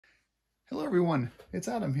Hello everyone, it's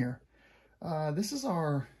Adam here. This is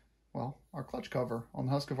our clutch cover on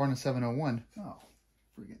the Husqvarna 701. Oh,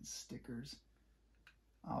 friggin' stickers.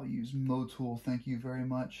 I'll use Motool, thank you very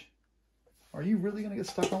much. Are you really gonna get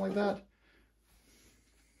stuck on like that?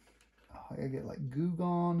 Oh, I gotta get like goo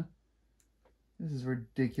gone. This is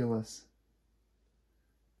ridiculous.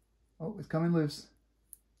 Oh, it's coming loose.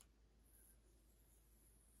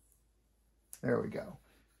 There we go.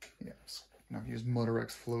 Yes. Now if you use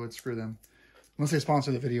Motorex fluid, screw them. Unless they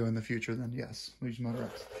sponsor the video in the future, then yes, we use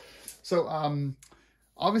Motorex. So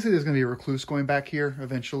obviously there's going to be a recluse going back here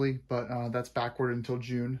eventually, but that's backward until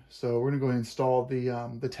June. So we're going to go ahead and install the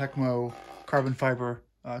Tekmo carbon fiber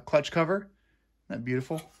clutch cover. Isn't that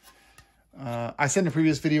beautiful? I said in a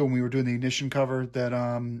previous video when we were doing the ignition cover that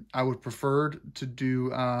I would prefer to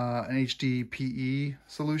do an HDPE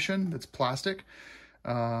solution that's plastic,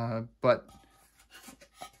 but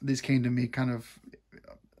these came to me kind of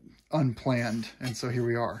unplanned, and so here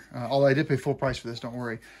we are. Although I did pay full price for this, don't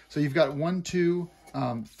worry. So you've got 1, 2,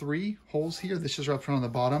 3 holes here. This is wrapped around on the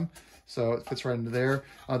bottom, so it fits right into there.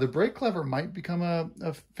 The brake lever might become a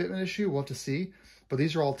fitment issue. We'll have to see. But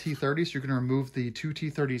these are all T30s, so you're going to remove the 2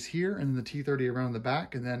 T30s here and then the T30 around the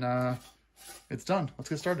back, and then it's done. Let's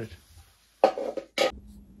get started.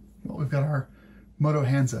 Well, we've got our Moto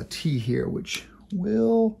Hansa T here, which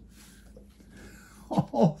will...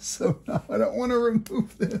 Oh, so no, I don't want to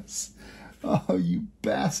remove this. Oh, you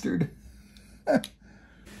bastard.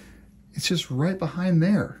 It's just right behind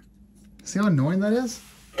there. See how annoying that is?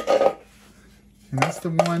 And that's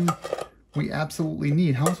the one we absolutely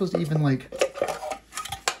need. How am I supposed to even, like...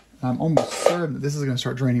 I'm almost certain that this is going to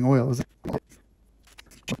start draining oil.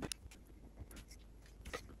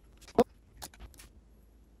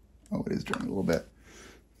 Oh, it is draining a little bit.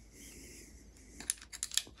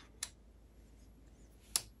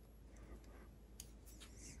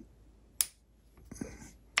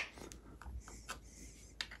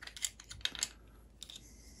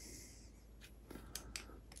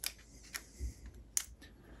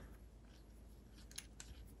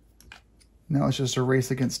 Now it's just a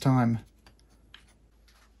race against time.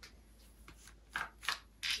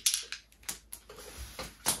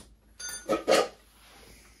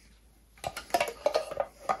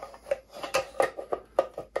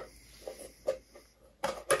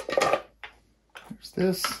 There's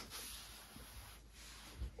this.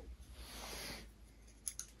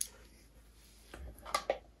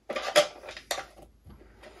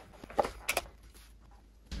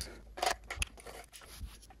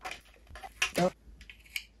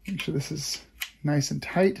 Make sure this is nice and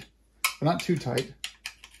tight, but not too tight.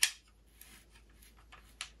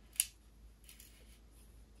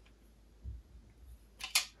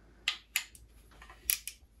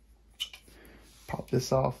 Pop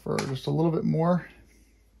this off for just a little bit more.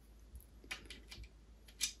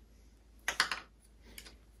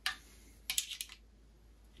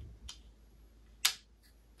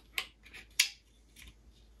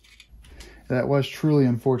 That was truly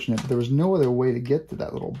unfortunate, but there was no other way to get to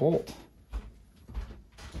that little bolt.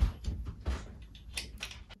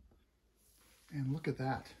 And look at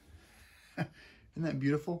that. Isn't that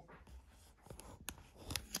beautiful?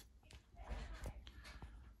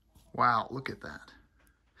 Wow, look at that.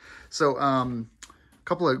 So, a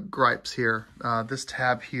couple of gripes here. This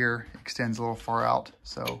tab here extends a little far out,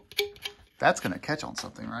 so that's going to catch on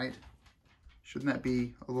something, right? Shouldn't that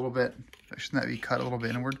be a little bit, shouldn't that be cut a little bit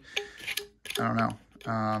inward? I don't know.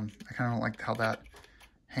 I kind of don't like how that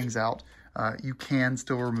hangs out. You can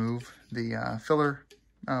still remove the filler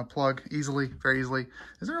plug easily, very easily.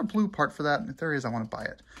 Is there a blue part for that? If there is, I want to buy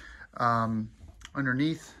it.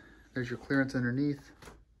 Underneath, there's your clearance underneath.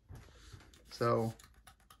 So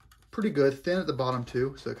pretty good. Thin at the bottom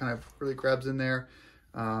too, so it kind of really grabs in there.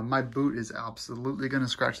 My boot is absolutely going to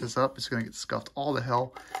scratch this up. It's going to get scuffed all the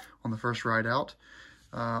hell on the first ride out.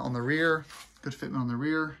 On the rear, good fitment on the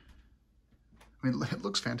rear. I mean, it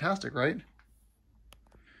looks fantastic, right? You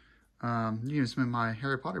can use them in my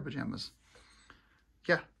Harry Potter pajamas.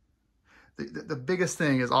 Yeah. The biggest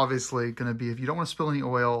thing is obviously going to be if you don't want to spill any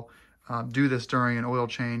oil, do this during an oil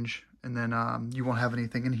change, and then you won't have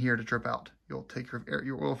anything in here to drip out. You'll take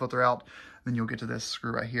your oil filter out, then you'll get to this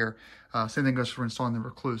screw right here. Same thing goes for installing the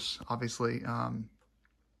recluse. Obviously,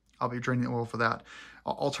 I'll be draining the oil for that.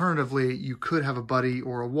 Alternatively, you could have a buddy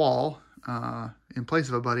or a wall in place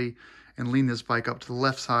of a buddy and lean this bike up to the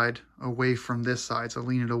left side away from this side. So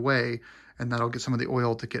lean it away, and that'll get some of the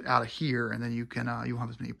oil to get out of here, and then you can you won't have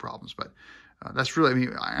as many problems. But that's really, I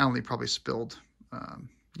mean, I only probably spilled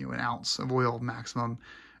you know, an ounce of oil maximum.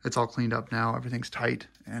 It's all cleaned up now. Everything's tight,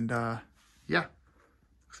 and yeah,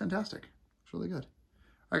 looks fantastic. It's really good.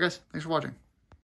 All right, guys, thanks for watching.